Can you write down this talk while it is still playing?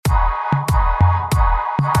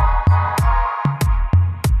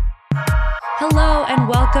and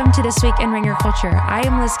welcome to This Week in Ringer Culture. I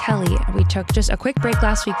am Liz Kelly. We took just a quick break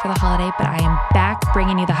last week for the holiday, but I am back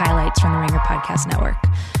bringing you the highlights from the Ringer Podcast Network.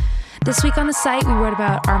 This week on the site, we wrote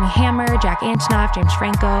about Armie Hammer, Jack Antonoff, James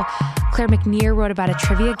Franco. Claire McNear wrote about a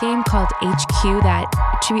trivia game called HQ that,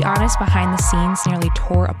 to be honest, behind the scenes nearly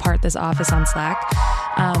tore apart this office on Slack.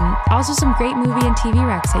 Also some great movie and TV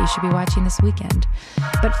recs that you should be watching this weekend.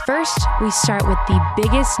 But first, we start with the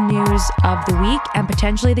biggest news of the week and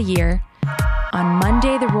potentially the year. On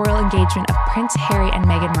Monday, the royal engagement of Prince Harry and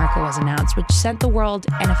Meghan Markle was announced, which sent the world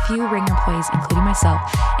and a few Ring employees, including myself,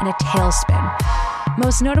 in a tailspin.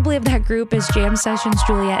 Most notably of that group is Jam Sessions,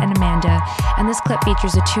 Juliet, and Amanda, and this clip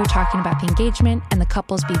features the two talking about the engagement and the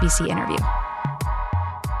couple's BBC interview.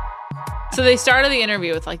 So they started the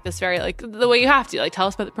interview with like this very like the way you have to like tell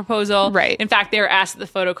us about the proposal. Right. In fact, they were asked at the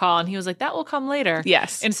photo call and he was like, that will come later.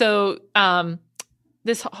 Yes. And so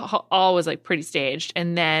this all was like pretty staged.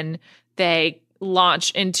 And then they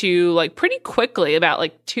launch into like pretty quickly, about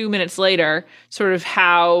like 2 minutes later, sort of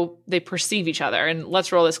how they perceive each other. And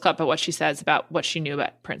let's roll this clip of what she says about what she knew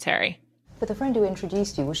about Prince Harry. But the friend who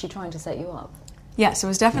introduced you, was she trying to set you up? Yes, it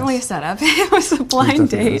was definitely a setup. It was a blind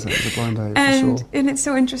date. It was a blind date, and, for sure. And it's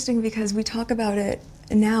so interesting because we talk about it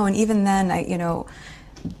now, and even then,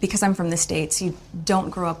 because I'm from the States, you don't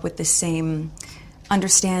grow up with the same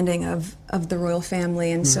understanding of the royal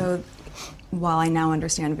family, and so while I now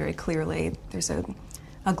understand very clearly there's a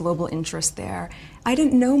global interest there, I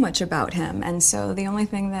didn't know much about him, and so the only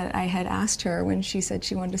thing that I had asked her when she said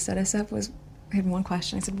she wanted to set us up was, I had one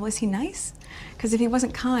question. I said, well, is he nice? Because if he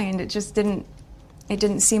wasn't kind, it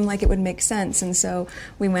didn't seem like it would make sense. And so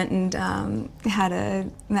we went and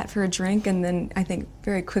met for a drink, and then I think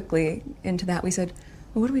very quickly into that we said,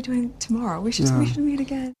 well, what are we doing tomorrow? We should meet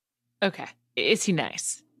again. Okay. Is he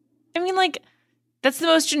nice? I mean, like, that's the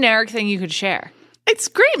most generic thing you could share. It's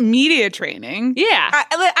great media training. Yeah.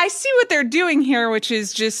 I see what they're doing here, which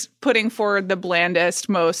is just putting forward the blandest,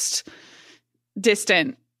 most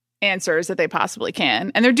distant answers that they possibly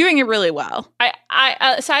can. And they're doing it really well.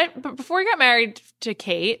 But before he got married to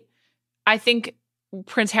Kate, I think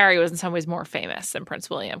Prince Harry was in some ways more famous than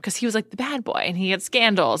Prince William because he was like the bad boy and he had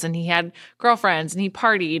scandals and he had girlfriends and he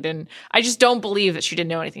partied. And I just don't believe that she didn't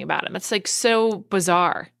know anything about him. It's like so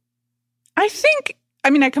bizarre.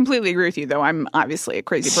 I completely agree with you, though. I'm obviously a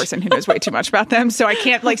crazy person who knows way too much about them, so I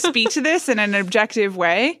can't speak to this in an objective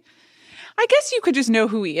way. I guess you could just know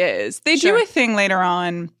who he is. They do a thing later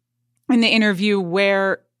on in the interview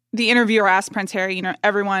where the interviewer asks Prince Harry,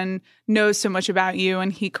 everyone knows so much about you,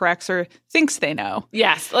 and he corrects or thinks they know.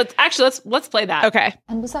 Yes. Let's play that. Okay.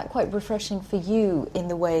 And was that quite refreshing for you in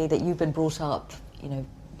the way that you've been brought up,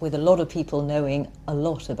 with a lot of people knowing a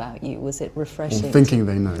lot about you? Was it refreshing? Or thinking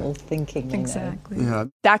they know. Or thinking they know. Exactly. Yeah.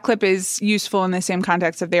 That clip is useful in the same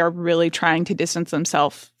context of they are really trying to distance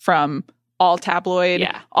themselves from all tabloid,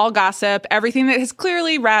 all gossip, everything that has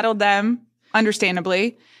clearly rattled them,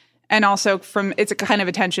 understandably. And also it's a kind of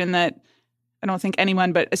attention that I don't think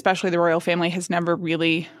anyone, but especially the royal family, has never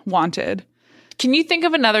really wanted. Can you think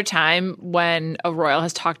of another time when a royal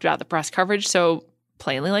has talked about the press coverage so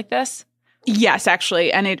plainly like this? Yes,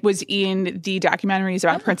 actually. And it was in the documentaries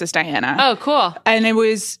about Princess Diana. Oh, cool. And it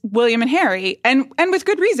was William and Harry. And with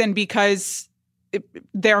good reason, because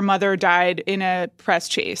their mother died in a press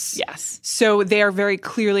chase. Yes. So they are very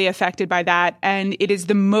clearly affected by that. And it is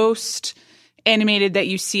the most animated that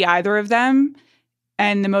you see either of them,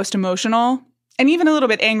 and the most emotional, and even a little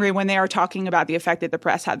bit angry when they are talking about the effect that the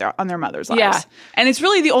press had on their mother's lives. Yeah. And it's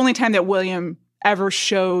really the only time that William ever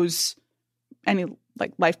shows any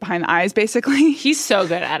life behind the eyes, basically. He's so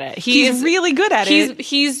good at it. He's really good at it.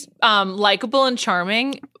 He's likable and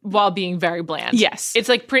charming while being very bland. Yes. It's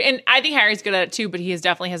like and I think Harry's good at it too, but he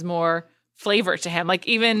definitely has more flavor to him. Like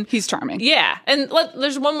even he's charming. Yeah. And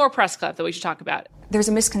there's one more press clip that we should talk about. There's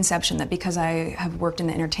a misconception that because I have worked in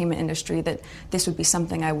the entertainment industry that this would be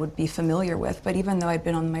something I would be familiar with. But even though I'd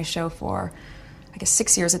been on my show for,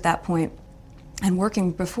 6 years at that point, and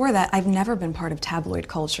working before that, I've never been part of tabloid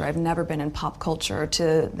culture. I've never been in pop culture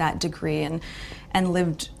to that degree, and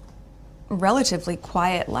lived relatively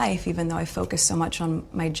quiet life, even though I focused so much on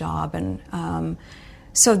my job. And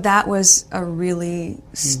so that was a really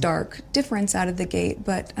stark difference out of the gate.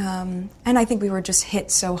 But and I think we were just hit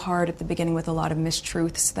so hard at the beginning with a lot of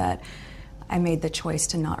mistruths that I made the choice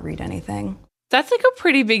to not read anything. That's like a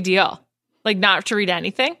pretty big deal, like not to read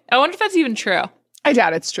anything. I wonder if that's even true. I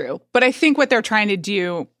doubt it's true. But I think what they're trying to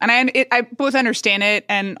do, and I both understand it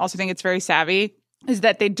and also think it's very savvy, is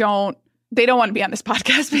that they don't want to be on this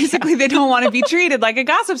podcast, basically. They don't want to be treated like a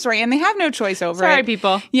gossip story, and they have no choice over it. Sorry,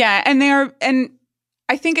 people. Yeah, and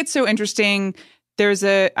I think it's so interesting. There's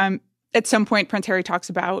a at some point Prince Harry talks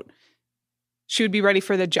about she would be ready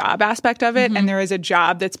for the job aspect of it. And there is a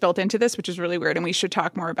job that's built into this, which is really weird. And we should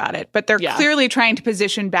talk more about it. But they're clearly trying to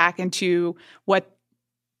position back into what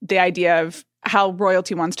the idea of how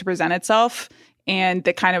royalty wants to present itself and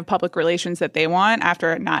the kind of public relations that they want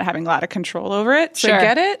after not having a lot of control over it. So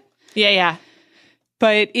get it? Yeah.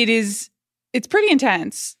 But it's pretty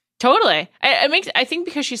intense. Totally. I think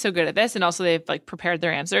because she's so good at this and also they've like prepared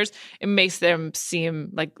their answers, it makes them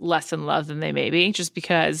seem like less in love than they may be just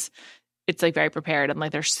because it's like very prepared and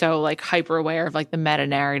like they're so like hyper aware of like the meta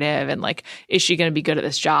narrative and like, is she going to be good at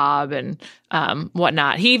this job and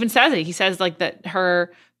whatnot. He even says it. He says like that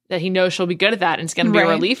he knows she'll be good at that and it's going to be a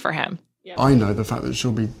relief for him. Yeah. I know the fact that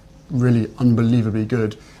she'll be really unbelievably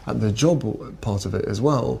good at the job part of it as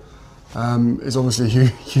well is obviously a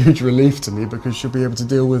huge relief to me because she'll be able to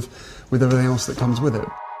deal with everything else that comes with it.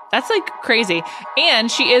 That's like crazy.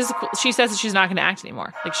 And she says that she's not going to act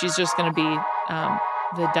anymore. Like she's just going to be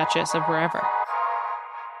the Duchess of wherever.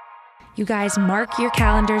 You guys mark your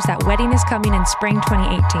calendars. That wedding is coming in spring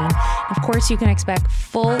 2018. Of course, you can expect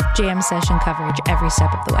full jam session coverage every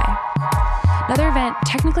step of the way. Another event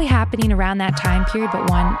technically happening around that time period, but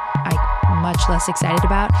one I'm much less excited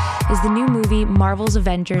about, is the new movie Marvel's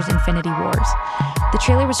Avengers Infinity Wars. The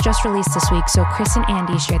trailer was just released this week, so Chris and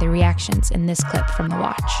Andy share their reactions in this clip from The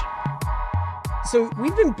Watch. So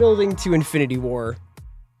we've been building to Infinity War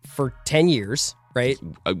for 10 years. Right?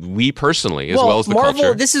 We personally, as well as the Marvel,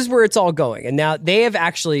 culture. this is where it's all going. And now they have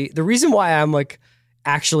actually, the reason why I'm like,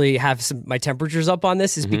 actually have my temperatures up on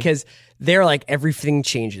this is because they're like, everything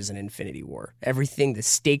changes in Infinity War. Everything, the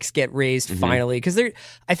stakes get raised finally. Because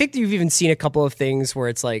I think that you've even seen a couple of things where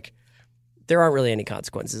it's like, there aren't really any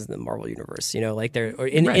consequences in the Marvel universe, like there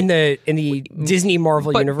in the Disney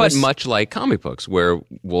Marvel universe. But much like comic books, where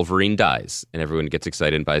Wolverine dies and everyone gets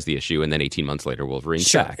excited and buys the issue, and then 18 months later,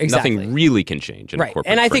 Wolverine's back. Exactly. Nothing really can change in a corporate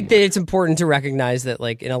And I think that framework. it's important to recognize that,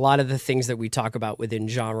 like in a lot of the things that we talk about within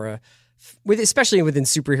genre, especially within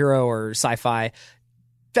superhero or sci-fi,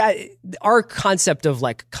 that our concept of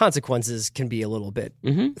like consequences can be a little bit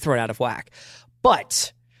thrown out of whack,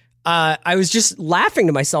 but. I was just laughing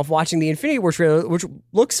to myself watching the Infinity War trailer, which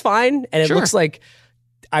looks fine, and it looks like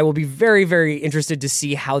I will be very, very interested to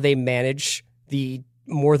see how they manage the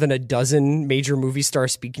more than a dozen major movie star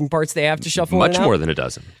speaking parts they have to shuffle in and out. Much more than a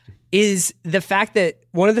dozen. Is the fact that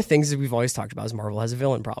one of the things that we've always talked about is Marvel has a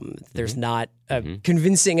villain problem. There's not a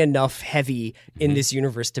convincing enough heavy in this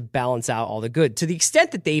universe to balance out all the good, to the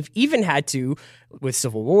extent that they've even had to, with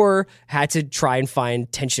Civil War, had to try and find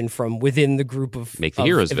tension from within the group of Make the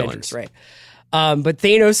heroes Avengers, villains. Right? But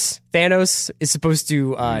Thanos is supposed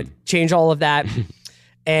to change all of that,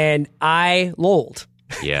 and I lolled.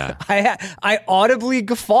 Yeah. I audibly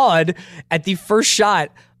guffawed at the first shot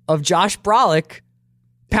of Josh Brolin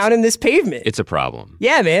pounding this pavement. It's a problem.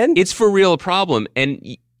 Yeah, man. It's for real a problem. And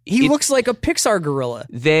he looks like a Pixar gorilla.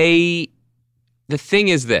 The thing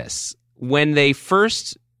is this, when they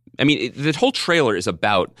first, the whole trailer is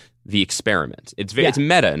about the experiment. It's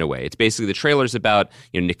meta in a way. It's basically the trailer's about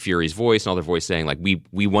Nick Fury's voice and all their voice saying like,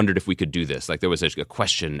 we wondered if we could do this. Like there was a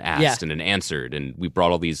question asked and an answered, and we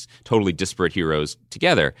brought all these totally disparate heroes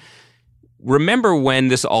together. Remember when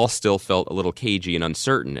this all still felt a little cagey and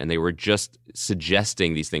uncertain, and they were just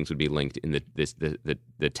suggesting these things would be linked in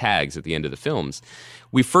the tags at the end of the films.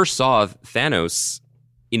 We first saw Thanos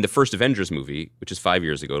in the first Avengers movie, which is 5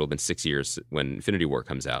 years ago. It'll have been 6 years when Infinity War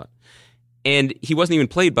comes out. And he wasn't even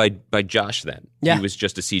played by Josh then. Yeah. He was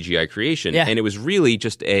just a CGI creation. Yeah. And it was really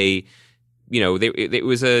just they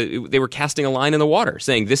were casting a line in the water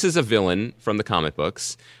saying, this is a villain from the comic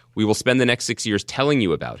books. We will spend the next 6 years telling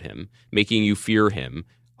you about him, making you fear him,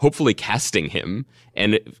 hopefully casting him.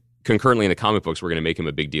 And concurrently in the comic books, we're going to make him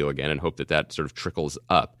a big deal again and hope that sort of trickles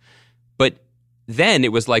up. But then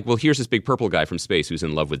it was like, well, here's this big purple guy from space who's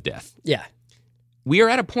in love with death. Yeah. We are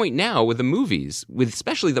at a point now with the movies, with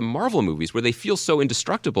especially the Marvel movies, where they feel so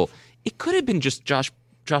indestructible. It could have been just Josh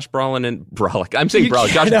Brolin and Brolic. I'm saying Brolic.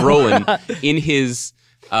 Josh Brolin in his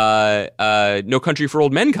No Country for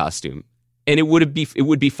Old Men costume. And it would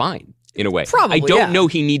be fine in a way. Probably, I don't know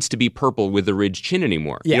he needs to be purple with the ridged chin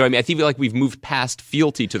anymore. Yeah. You know what I mean? I feel like we've moved past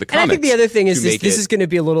fealty to the comics. And I think the other thing is this is going to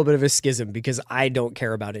be a little bit of a schism because I don't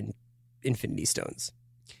care about Infinity Stones.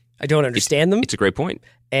 I don't understand them. It's a great point.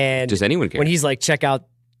 And does anyone care? When he's like, check out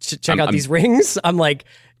these rings, I'm like,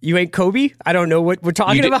 you ain't Kobe? I don't know what we're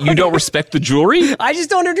talking about. You don't respect the jewelry? I just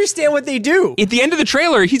don't understand what they do. At the end of the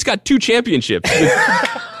trailer, he's got 2 championships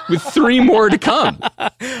with 3 more to come.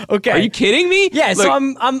 Okay. Are you kidding me? Yeah, so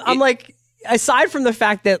I'm like, aside from the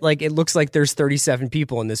fact that like it looks like there's 37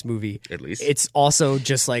 people in this movie, At least. it's also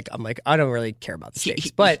just like I'm like I don't really care about the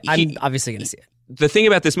stakes, but I'm obviously going to see it. The thing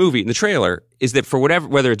about this movie in the trailer is that for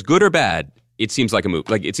whether it's good or bad, it seems like a movie.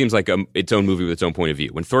 Like it seems like its own movie with its own point of view.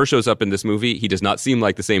 When Thor shows up in this movie, he does not seem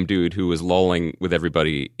like the same dude who was lolling with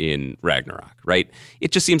everybody in Ragnarok, right?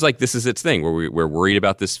 It just seems like this is its thing, where we're worried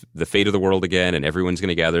about the fate of the world again, and everyone's going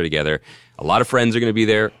to gather together. A lot of friends are going to be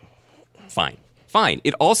there. Fine.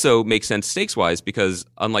 It also makes sense stakes-wise because,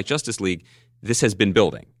 unlike Justice League, this has been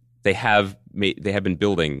building. They have been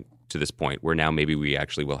building to this point where now maybe we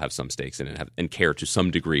actually will have some stakes in it and care to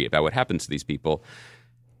some degree about what happens to these people.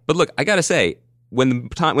 But look, I got to say, when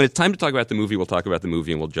it's time to talk about the movie, we'll talk about the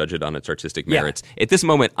movie and we'll judge it on its artistic merits. At this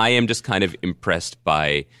moment, I am just kind of impressed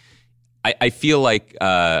by I feel like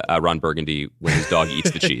Ron Burgundy when his dog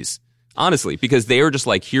eats the cheese. Honestly, because they are just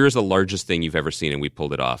like, here's the largest thing you've ever seen, and we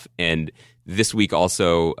pulled it off. And this week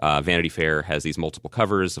also, Vanity Fair has these multiple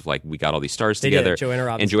covers of like, we got all these stars together. Joanna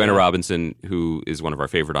Robinson. And Joanna Robinson, who is one of our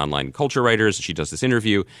favorite online culture writers, she does this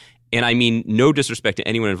interview. And I mean, no disrespect to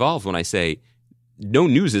anyone involved when I say no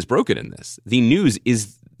news is broken in this. The news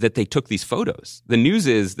is that they took these photos. The news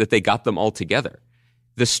is that they got them all together.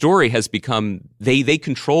 The story has become, they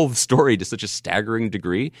control the story to such a staggering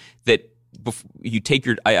degree that you take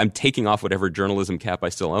I'm taking off whatever journalism cap I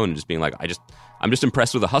still own and just being like, I'm just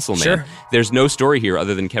impressed with the hustle, man. Sure. There's no story here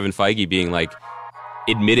other than Kevin Feige being like,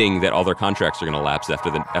 admitting that all their contracts are going to lapse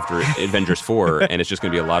after Avengers 4, and it's just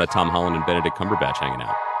going to be a lot of Tom Holland and Benedict Cumberbatch hanging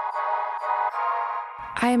out.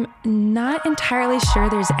 I'm not entirely sure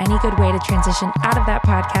there's any good way to transition out of that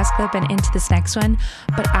podcast clip and into this next one,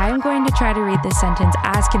 but I'm going to try to read this sentence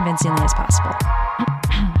as convincingly as possible.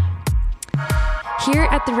 Here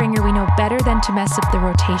at The Ringer, we know better than to mess up the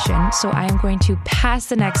rotation, so I am going to pass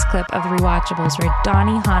the next clip of the Rewatchables where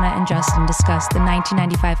Donnie, Hannah, and Justin discuss the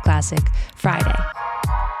 1995 classic, Friday.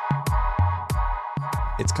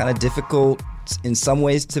 It's kind of difficult in some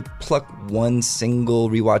ways to pluck one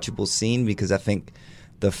single rewatchable scene because I think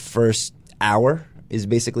the first hour is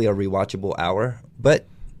basically a rewatchable hour. But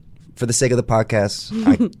for the sake of the podcast,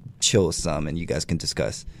 I chose some and you guys can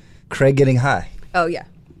discuss. Craig getting high. Oh, yeah.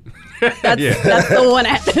 That's the one.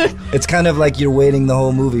 It's kind of like you're waiting the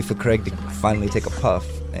whole movie for Craig to finally take a puff,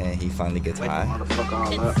 and he finally gets high.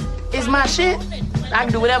 It's my shit. I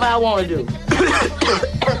can do whatever I want to do.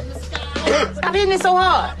 Stop hitting it so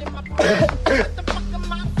hard.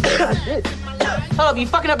 Hold up, you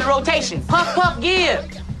fucking up the rotation. Puff, puff, give.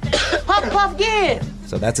 Puff, puff, give.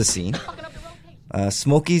 So that's a scene.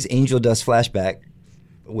 Smokey's Angel Dust flashback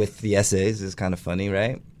with the essays is kind of funny,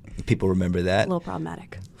 right? People remember that. A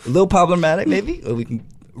little problematic, maybe. Or we can.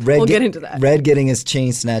 We'll get into that. Red getting his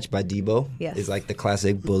chain snatched by Debo is like the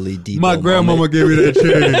classic bully Debo. My grandmama gave me that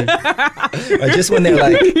chain. Or just when they're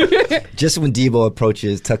like, just when Debo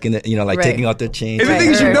approaches, tucking it, taking off their chains. And the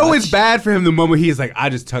thing is, it's bad for him the moment he's like, I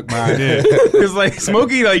just tucked mine in. Because like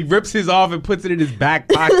Smokey like rips his off and puts it in his back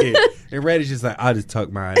pocket, and Red is just like, I just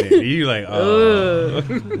tucked mine in. And you're like, oh,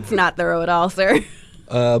 it's not thorough at all, sir.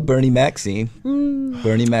 Bernie Mac scene.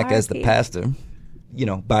 Bernie Mac as the pastor.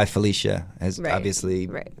 By Felicia has obviously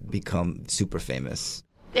become super famous.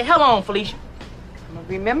 The hell on, Felicia.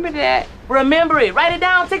 Remember that. Remember it. Write it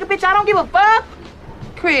down. Take a picture. I don't give a fuck.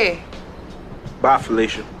 Craig. Bye,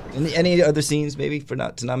 Felicia. Any other scenes maybe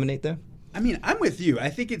to nominate there? I mean, I'm with you. I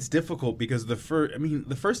think it's difficult because the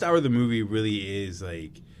first hour of the movie really is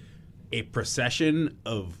like a procession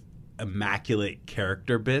of immaculate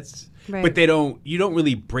character bits. Right. But you don't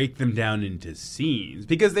really break them down into scenes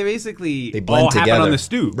because they blend all together. happen on the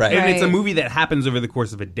stoop. Right. And it's a movie that happens over the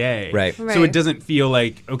course of a day. Right. So it doesn't feel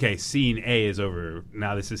like, okay, scene A is over,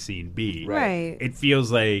 now this is scene B. Right. It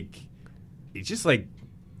feels like, it's just like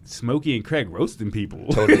Smokey and Craig roasting people.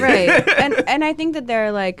 Totally. Right. And I think that there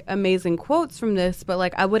are like amazing quotes from this, but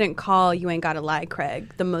like I wouldn't call You Ain't Gotta Lie,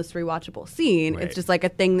 Craig the most rewatchable scene. Right. It's just like a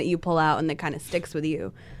thing that you pull out and that kind of sticks with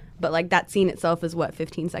you. But like that scene itself is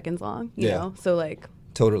 15 seconds long, you know? So like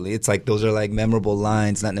totally. It's like those are like memorable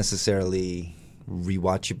lines, not necessarily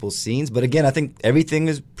rewatchable scenes. But again, I think everything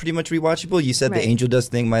is pretty much rewatchable. You said the Angel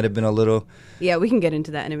Dust thing might have been a little. Yeah, we can get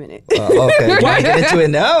into that in a minute. Okay. You want to get into it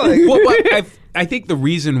now? I think the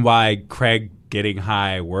reason why Craig getting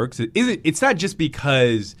high works it's not just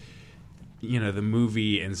because the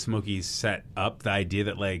movie and Smokey set up the idea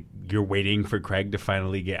that like you're waiting for Craig to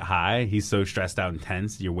finally get high. He's so stressed out and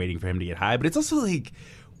tense. You're waiting for him to get high. But it's also like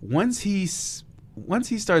once he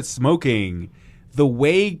starts smoking, the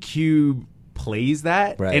way Cube plays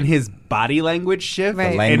that and his body language shift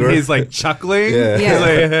and his like chuckling.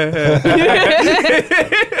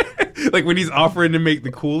 like when he's offering to make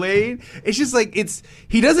the Kool-Aid. It's just like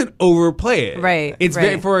he doesn't overplay it. Right. It's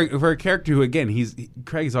right. very for a character who, again,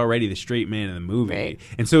 Craig's already the straight man in the movie, Right.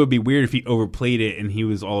 and so it'd be weird if he overplayed it and he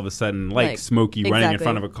was all of a sudden like Smokey running in exactly.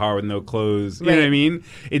 front of a car with no clothes. You Right. know what I mean?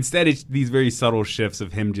 Instead, it's these very subtle shifts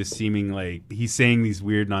of him just seeming like he's saying these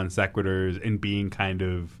weird non sequiturs and being kind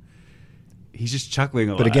of. He's just chuckling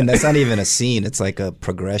a lot. But again, that's not even a scene. It's like a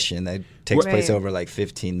progression that takes Right. place over like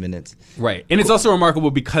 15 minutes. Right. And it's also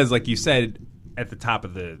remarkable because, like you said at the top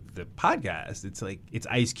of the podcast, it's like it's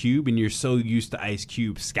Ice Cube and you're so used to Ice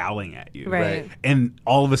Cube scowling at you. Right. And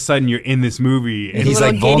all of a sudden you're in this movie And he's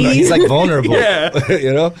like vulnerable. Yeah.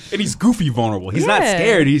 You know? And he's goofy vulnerable. He's not Yeah.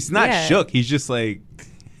 scared. He's not Yeah. shook. He's just like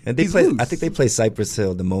And they he's play. loose. I think they play Cypress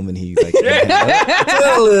Hill the moment he like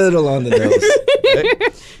it's a little on the nose.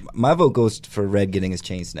 Right? My vote goes for Red getting his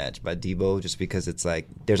chain snatched by Debo, just because it's like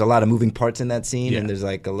there's a lot of moving parts in that scene, and there's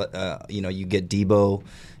like you get Debo,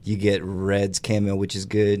 you get Red's cameo, which is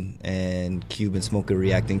good, and Cube and Smoker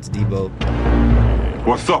reacting to Debo.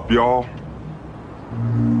 What's up, y'all?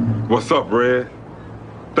 What's up, Red?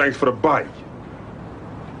 Thanks for the bike.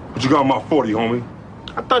 What you got on my 40, homie?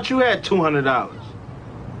 I thought you had $200.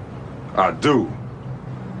 I do.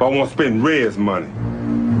 But I won't spend Red's money.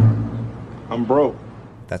 I'm broke.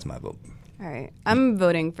 That's my vote. All right. I'm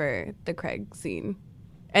voting for the Craig scene.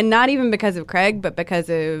 And not even because of Craig, but because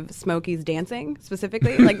of Smokey's dancing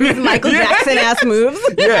specifically. Like these Michael Jackson-ass moves.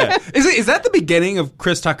 Yeah. Is that the beginning of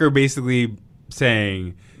Chris Tucker basically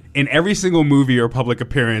saying, in every single movie or public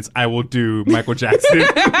appearance, I will do Michael Jackson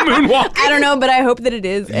moonwalk? I don't know, but I hope that it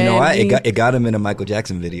is. You know what? It got him in a Michael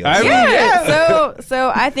Jackson video.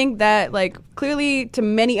 So I think that like clearly to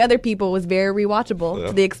many other people was very rewatchable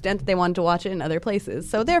to the extent that they wanted to watch it in other places.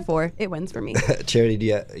 So therefore, it wins for me.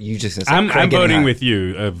 Charity, you just gonna say I'm Craig getting voting high. with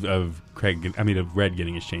you of Craig. I mean, of Red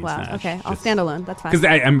getting his chain Wow. snatched. Okay, I'll stand alone. That's fine.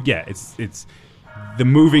 Because it's the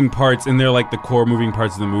moving parts, and they're like the core moving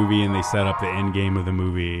parts of the movie, and they set up the end game of the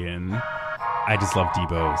movie, and I just love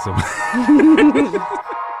Debo so.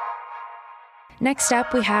 Next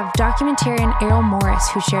up, we have documentarian Errol Morris,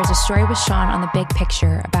 who shares a story with Sean on the big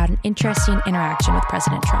picture about an interesting interaction with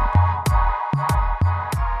President Trump.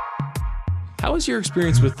 How was your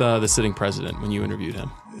experience with the sitting president when you interviewed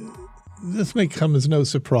him? This may come as no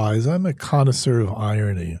surprise. I'm a connoisseur of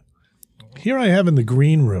irony. Here I have in the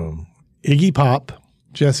green room Iggy Pop,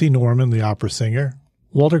 Jesse Norman, the opera singer,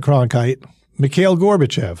 Walter Cronkite, Mikhail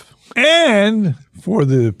Gorbachev, and for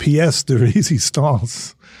the pièce de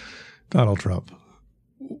résistance, Donald Trump.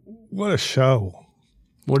 What a show.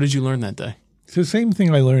 What did you learn that day? It's the same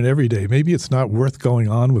thing I learn every day. Maybe it's not worth going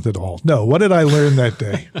on with it all. No, what did I learn that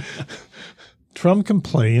day? Trump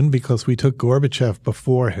complained because we took Gorbachev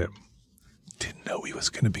before him. Didn't know he was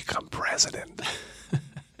going to become president.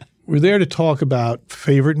 We're there to talk about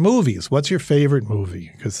favorite movies. What's your favorite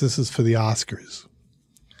movie? Because this is for the Oscars.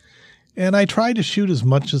 And I tried to shoot as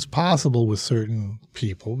much as possible with certain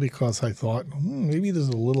people because I thought, maybe there's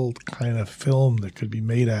a little kind of film that could be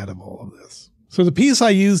made out of all of this. So the piece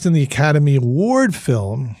I used in the Academy Award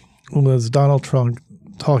film was Donald Trump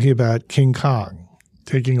talking about King Kong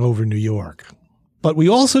taking over New York. But we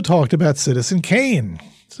also talked about Citizen Kane.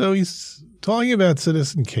 So he's talking about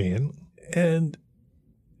Citizen Kane, and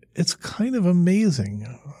it's kind of amazing.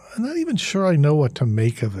 I'm not even sure I know what to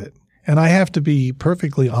make of it. And I have to be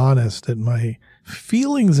perfectly honest that my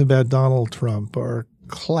feelings about Donald Trump are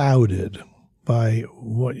clouded by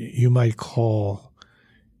what you might call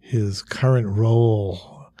his current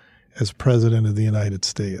role as president of the United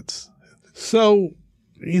States. So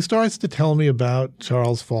he starts to tell me about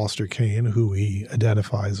Charles Foster Kane, who he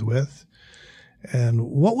identifies with. And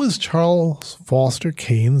what was Charles Foster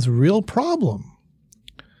Kane's real problem?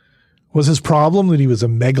 Was his problem that he was a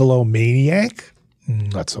megalomaniac?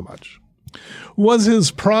 Not so much. Was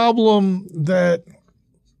his problem that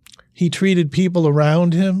he treated people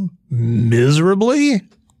around him miserably?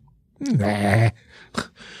 Nah.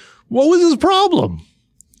 What was his problem?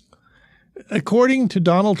 According to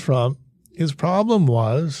Donald Trump, his problem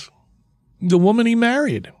was the woman he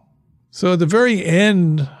married. So at the very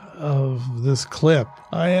end of this clip,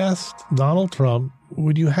 I asked Donald Trump,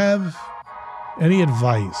 would you have any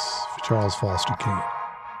advice for Charles Foster Kane?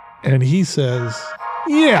 And he says,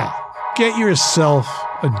 yeah, get yourself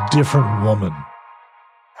a different woman.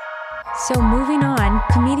 So moving on,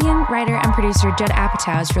 comedian, writer, and producer Judd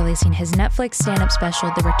Apatow is releasing his Netflix stand-up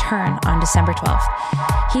special, The Return, on December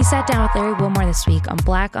 12th. He sat down with Larry Wilmore this week on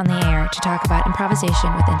Black on the Air to talk about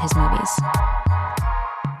improvisation within his movies.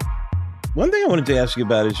 One thing I wanted to ask you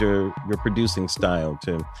about is your producing style,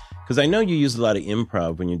 too. Because I know you use a lot of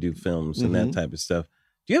improv when you do films and that type of stuff.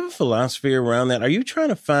 Do you have a philosophy around that? Are you trying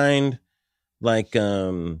to find like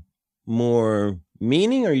more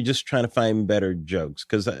meaning, or are you just trying to find better jokes?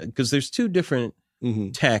 Because there's two different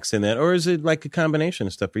tacks in that, or is it like a combination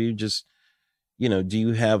of stuff? Or you just, do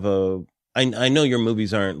you have I know your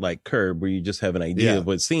movies aren't like Curb, where you just have an idea of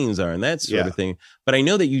what scenes are and that sort of thing. But I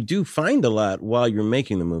know that you do find a lot while you're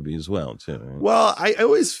making the movie as well, too. Right? Well, I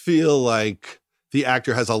always feel like the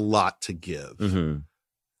actor has a lot to give. Mm-hmm.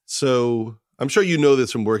 So I'm sure you know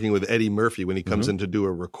this from working with Eddie Murphy when he comes in to do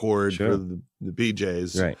a record for the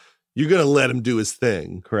BJs. Right. You're going to let him do his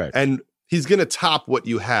thing. Correct. And he's going to top what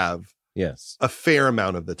you have a fair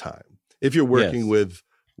amount of the time. If you're working with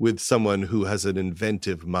someone who has an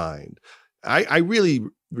inventive mind. I really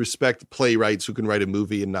respect playwrights who can write a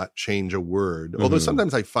movie and not change a word. Although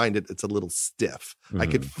sometimes I find it's a little stiff. I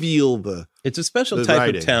could feel it's a special type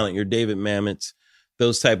writing. of talent. Your David Mamet's,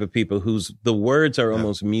 those type of people whose the words are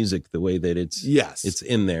almost music, the way that it's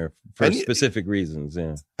in there for specific reasons.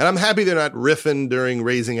 Yeah. And I'm happy they're not riffing during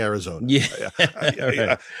Raising Arizona. Yeah.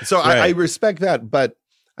 Right. So I respect that, but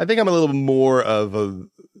I think I'm a little more of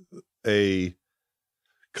a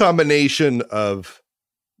combination of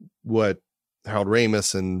what Harold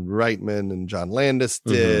Ramis and Reitman and John Landis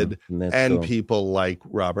did, and cool. people like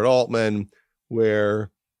Robert Altman,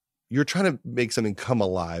 where you're trying to make something come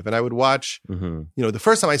alive. And I would watch, the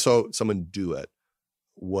first time I saw someone do it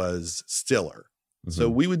was Stiller.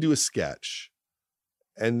 So we would do a sketch,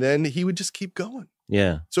 and then he would just keep going.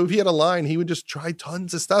 Yeah. So if he had a line, he would just try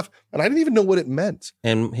tons of stuff. And I didn't even know what it meant.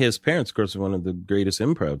 And his parents, of course, are one of the greatest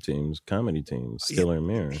improv teams, comedy teams, Stiller and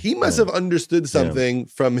Meyer. He must have understood something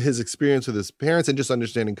from his experience with his parents and just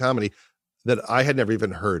understanding comedy that I had never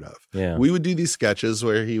even heard of. Yeah. We would do these sketches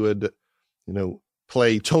where he would,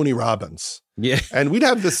 play Tony Robbins. Yeah. And we'd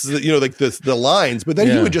have this, the lines, but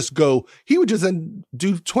then he would just then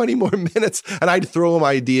do 20 more minutes and I'd throw him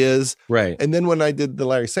ideas. Right. And then when I did the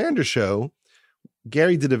Larry Sanders Show,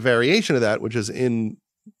 Gary did a variation of that, which is in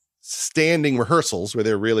standing rehearsals where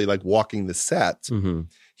they're really like walking the set.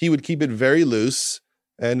 He would keep it very loose.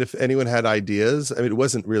 And if anyone had ideas, it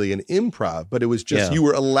wasn't really an improv, but it was just, you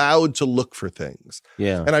were allowed to look for things.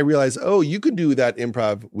 Yeah. And I realized, you could do that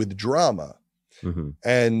improv with drama.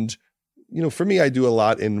 And, for me, I do a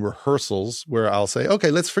lot in rehearsals where I'll say,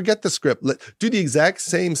 okay, let's forget the script. Do the exact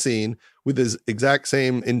same scene with the exact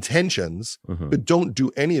same intentions, but don't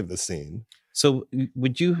do any of the scene. So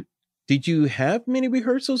did you have many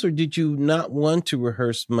rehearsals, or did you not want to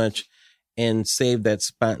rehearse much and save that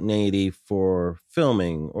spontaneity for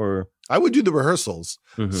filming? Or I would do the rehearsals.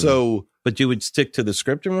 So, but you would stick to the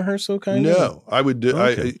script in rehearsal kind of? No, I would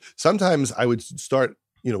do, sometimes I would start,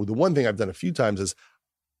 the one thing I've done a few times is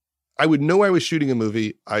I would know I was shooting a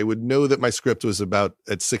movie. I would know that my script was about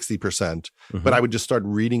at 60%, but I would just start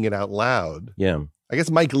reading it out loud. Yeah. I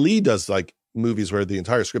guess Mike Lee does like movies where the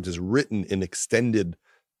entire script is written in extended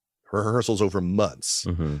rehearsals over months.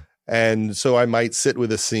 And so I might sit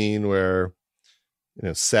with a scene where,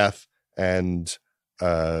 Seth and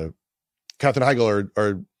Katherine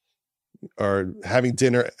Heigl are having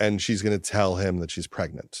dinner and she's going to tell him that she's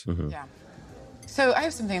pregnant. Yeah. So I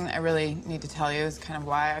have something that I really need to tell you. Is kind of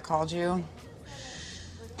why I called you.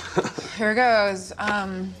 Here goes.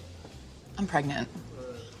 I'm pregnant.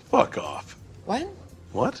 Fuck off. What?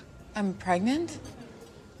 What? I'm pregnant?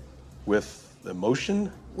 With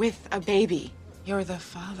emotion? With a baby. You're the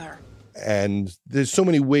father. And there's so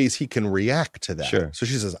many ways he can react to that. Sure. So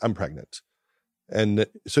she says, I'm pregnant. And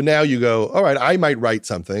so now you go, all right, I might write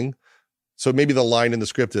something. So maybe the line in the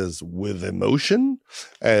script is with emotion.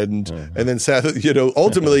 And then Seth,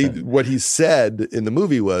 ultimately what he said in the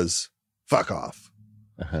movie was fuck off.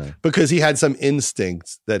 Because he had some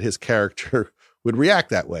instinct that his character would react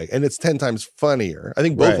that way. And it's 10 times funnier. I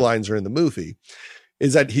think both lines are in the movie.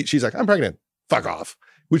 Is that she's like, I'm pregnant. Fuck off.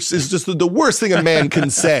 Which is just the worst thing a man can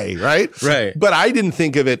say, right? Right. But I didn't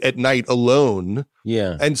think of it at night alone.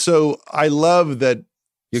 Yeah. And so I love that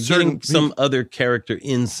you're getting some other character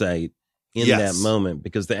insight in Yes. that moment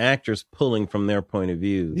because the actor's pulling from their point of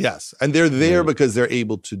view. Yes. And they're there because they're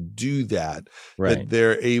able to do that. Right. That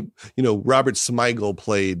they're Robert Smigel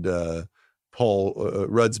played Paul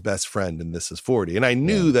Rudd's best friend in This Is 40. And I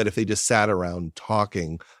knew that if they just sat around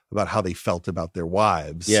talking about how they felt about their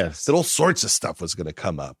wives, that all sorts of stuff was going to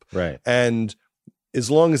come up. Right. And as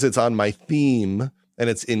long as it's on my theme and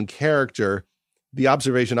it's in character, the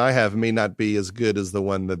observation I have may not be as good as the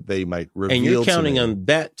one that they might reveal. And you're to counting me. on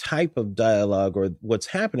that type of dialogue or what's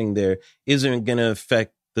happening there isn't going to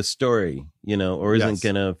affect the story, or isn't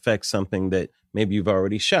going to affect something that maybe you've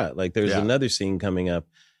already shot. Like there's another scene coming up.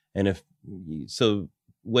 And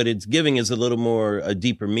what it's giving is a little more a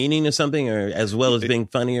deeper meaning or something, or as well as being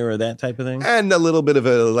funnier or that type of thing? And a little bit of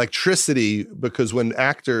electricity, because when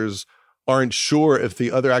actors aren't sure if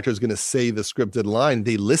the other actor is going to say the scripted line,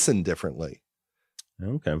 they listen differently.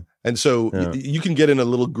 Okay. And so you can get in a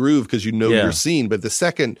little groove because you know your scene, but the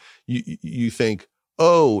second you think,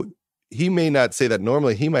 oh, he may not say that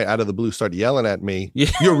normally, he might out of the blue start yelling at me.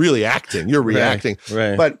 Yeah. You're really acting. You're reacting.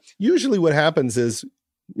 Right. But usually what happens is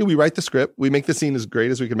we write the script, we make the scene as great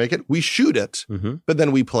as we can make it, we shoot it, but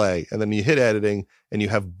then we play, and then you hit editing and you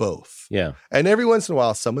have both. Yeah. And every once in a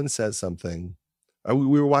while, someone says something.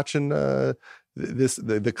 We were watching the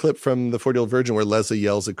clip from The 40-Year-Old Virgin where Leslie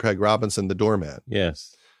yells at Craig Robinson, the doorman.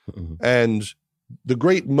 Yes. And the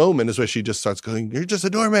great moment is where she just starts going, "You're just a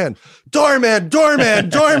doorman, doorman, doorman,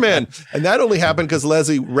 doorman." And that only happened because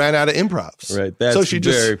Leslie ran out of improvs. Right. That's so she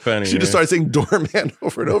very funny. She just started saying doorman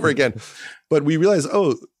over and over again. But we realized,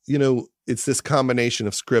 it's this combination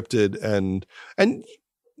of scripted and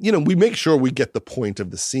we make sure we get the point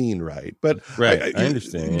of the scene right. But I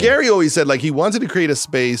understand. Gary always said he wanted to create a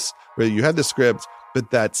space where you had the script,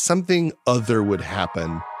 but that something other would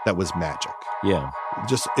happen that was magic. Yeah.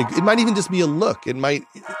 Just it might even just be a look. It might,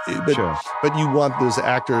 but you want those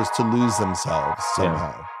actors to lose themselves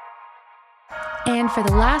somehow. Yeah. And for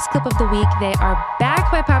the last clip of the week, they are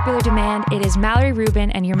back by popular demand. It is Mallory Rubin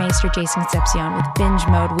and your maester Jason Concepcion with Binge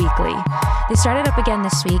Mode Weekly. They started up again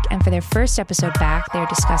this week, and for their first episode back, they're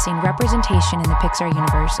discussing representation in the Pixar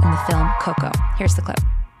universe in the film Coco. Here's the clip.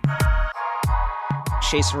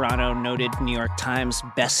 Shea Serrano, noted New York Times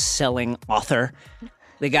best-selling author,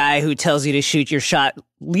 the guy who tells you to shoot your shot,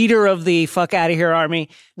 leader of the fuck out of here army,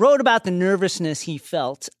 wrote about the nervousness he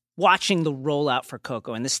felt watching the rollout for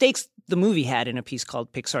Coco and the stakes the movie had in a piece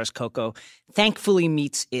called Pixar's Coco thankfully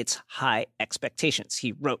meets its high expectations.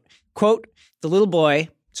 He wrote, quote, "The little boy,"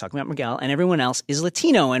 talking about Miguel, "and everyone else is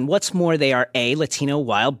Latino. And what's more, they are A, Latino,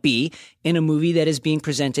 while B, in a movie that is being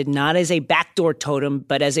presented not as a backdoor totem,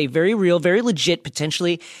 but as a very real, very legit,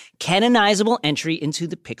 potentially canonizable entry into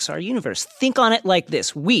the Pixar universe. Think on it like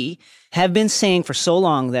this. We have been saying for so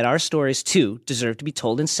long that our stories, too, deserve to be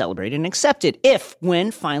told and celebrated and accepted. If,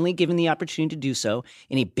 when finally given the opportunity to do so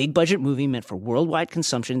in a big-budget movie meant for worldwide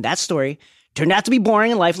consumption, that story turned out to be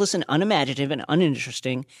boring and lifeless and unimaginative and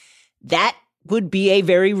uninteresting, that would be a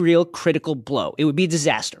very real critical blow. It would be a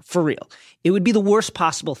disaster, for real. It would be the worst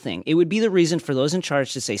possible thing. It would be the reason for those in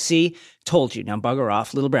charge to say, see, told you, now bugger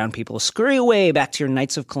off, little brown people, scurry away back to your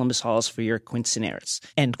Knights of Columbus halls for your quinceañeras,"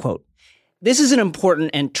 end quote. This is an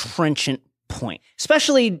important and trenchant point,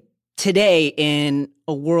 especially today in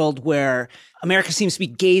a world where America seems to be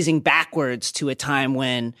gazing backwards to a time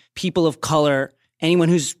when people of color, anyone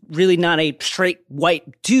who's really not a straight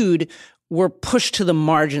white dude, were pushed to the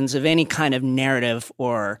margins of any kind of narrative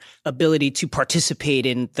or ability to participate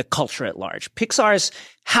in the culture at large. Pixar's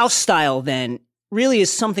house style, then, really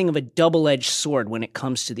is something of a double-edged sword when it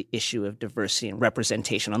comes to the issue of diversity and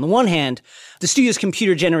representation. On the one hand, the studio's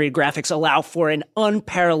computer-generated graphics allow for an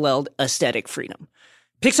unparalleled aesthetic freedom.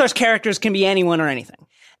 Pixar's characters can be anyone or anything,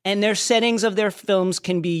 and their settings of their films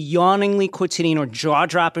can be yawningly quotidian or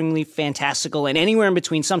jaw-droppingly fantastical and anywhere in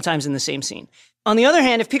between, sometimes in the same scene. On the other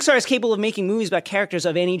hand, if Pixar is capable of making movies about characters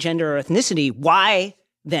of any gender or ethnicity, why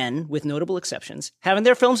then, with notable exceptions, haven't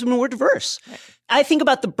their films been more diverse? Right. I think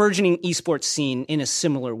about the burgeoning esports scene in a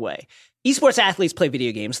similar way. Esports athletes play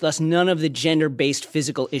video games, thus none of the gender-based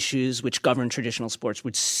physical issues which govern traditional sports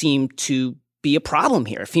would seem to be a problem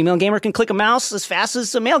here. A female gamer can click a mouse as fast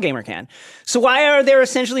as a male gamer can. So why are there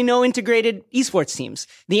essentially no integrated esports teams?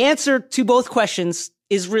 The answer to both questions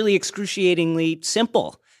is really excruciatingly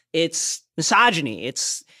simple. It's misogyny.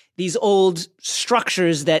 It's these old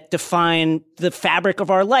structures that define the fabric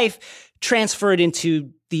of our life transferred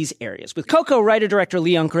into these areas. With Coco, writer-director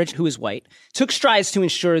Lee Unkrich, who is white, took strides to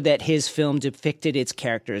ensure that his film depicted its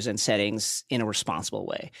characters and settings in a responsible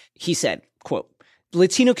way. He said, quote, "The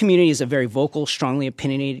Latino community is a very vocal, strongly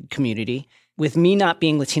opinionated community. With me not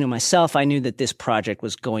being Latino myself, I knew that this project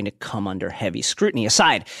was going to come under heavy scrutiny.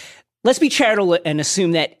 Aside, let's be charitable and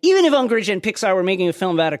assume that even if Unkrich and Pixar were making a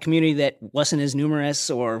film about a community that wasn't as numerous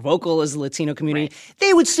or vocal as the Latino community,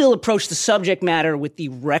 they would still approach the subject matter with the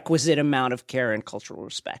requisite amount of care and cultural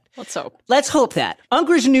respect." Let's hope. Let's hope that.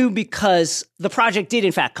 Unkrich knew because the project did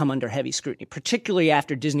in fact come under heavy scrutiny, particularly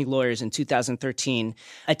after Disney lawyers in 2013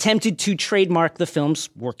 attempted to trademark the film's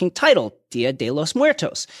working title, Dia de los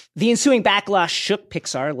Muertos. The ensuing backlash shook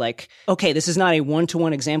Pixar like, okay, this is not a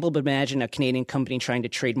one-to-one example, but imagine a Canadian company trying to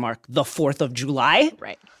trademark the 4th of July.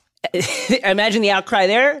 Right. Imagine the outcry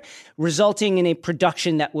there, resulting in a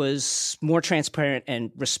production that was more transparent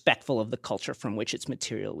and respectful of the culture from which its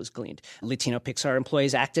material was gleaned. Latino Pixar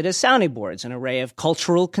employees acted as sounding boards. An array of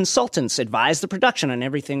cultural consultants advised the production on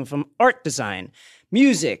everything from art design,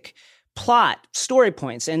 music, plot, story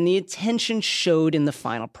points, and the attention showed in the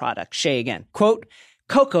final product. Shea again, quote,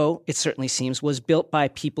 Coco, it certainly seems, was built by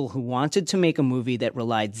people who wanted to make a movie that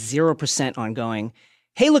relied 0% on going,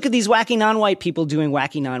 hey, look at these wacky non-white people doing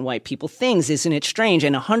wacky non-white people things. Isn't it strange?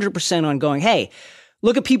 And 100% on going, hey,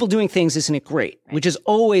 look at people doing things. Isn't it great? Which is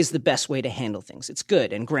always the best way to handle things. It's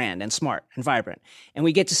good and grand and smart and vibrant. And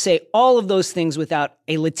we get to say all of those things without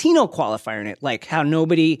a Latino qualifier in it, like how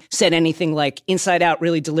nobody said anything like Inside Out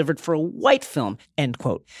really delivered for a white film, end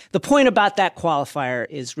quote. The point about that qualifier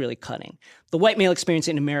is really cutting. The white male experience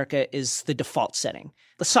in America is the default setting.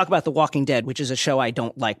 Let's talk about The Walking Dead, which is a show I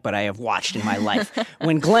don't like, but I have watched in my life.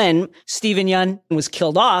 When Glenn, Steven Yeun, was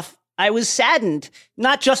killed off, I was saddened,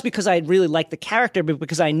 not just because I really liked the character, but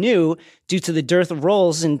because I knew, due to the dearth of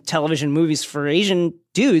roles in television movies for Asian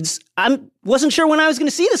dudes, I wasn't sure when I was going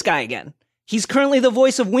to see this guy again. He's currently the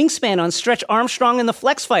voice of Wingspan on Stretch Armstrong and the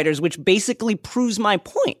Flex Fighters, which basically proves my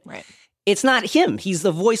point. Right. It's not him. He's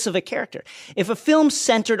the voice of a character. If a film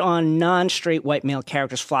centered on non-straight white male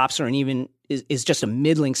characters flops or even is just a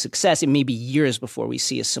middling success, it may be years before we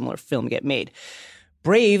see a similar film get made.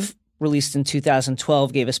 Brave, released in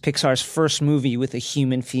 2012, gave us Pixar's first movie with a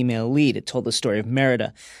human female lead. It told the story of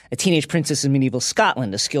Merida, a teenage princess in medieval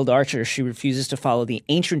Scotland, a skilled archer. She refuses to follow the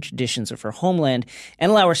ancient traditions of her homeland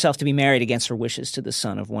and allow herself to be married against her wishes to the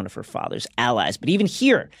son of one of her father's allies. But even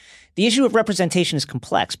here, the issue of representation is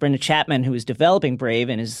complex. Brenda Chapman, who is developing Brave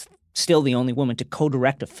and is still the only woman to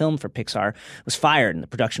co-direct a film for Pixar, was fired, and the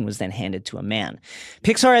production was then handed to a man.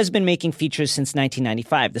 Pixar has been making features since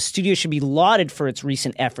 1995. The studio should be lauded for its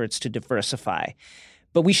recent efforts to diversify.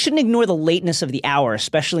 But we shouldn't ignore the lateness of the hour,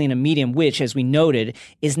 especially in a medium which, as we noted,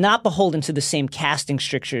 is not beholden to the same casting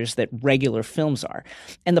strictures that regular films are.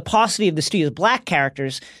 And the paucity of the studio's black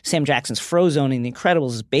characters, Sam Jackson's Frozone and The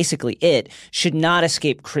Incredibles is basically it, should not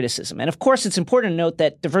escape criticism. And of course, it's important to note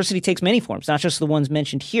that diversity takes many forms, not just the ones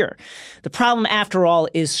mentioned here. The problem, after all,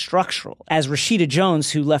 is structural. As Rashida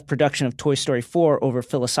Jones, who left production of Toy Story 4 over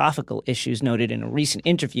philosophical issues, noted in a recent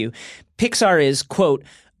interview, Pixar is, quote,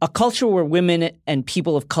 a culture where women and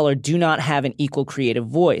people of color do not have an equal creative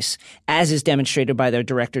voice, as is demonstrated by their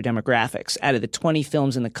director demographics. Out of the 20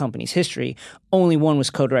 films in the company's history, only one was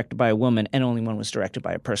co-directed by a woman and only one was directed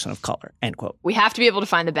by a person of color, end quote. We have to be able to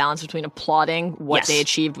find the balance between applauding what they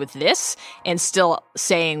achieved with this and still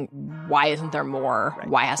saying, why isn't there more? Right.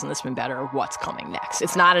 Why hasn't this been better? What's coming next?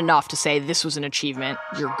 It's not enough to say this was an achievement.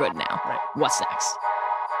 You're good now. Right. What's next?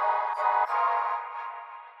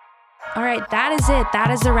 All right, that is it.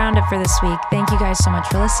 That is the roundup for this week. Thank you guys so much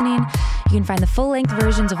for listening. You can find the full-length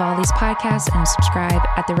versions of all these podcasts and subscribe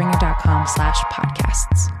at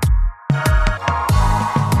theringer.com/podcasts.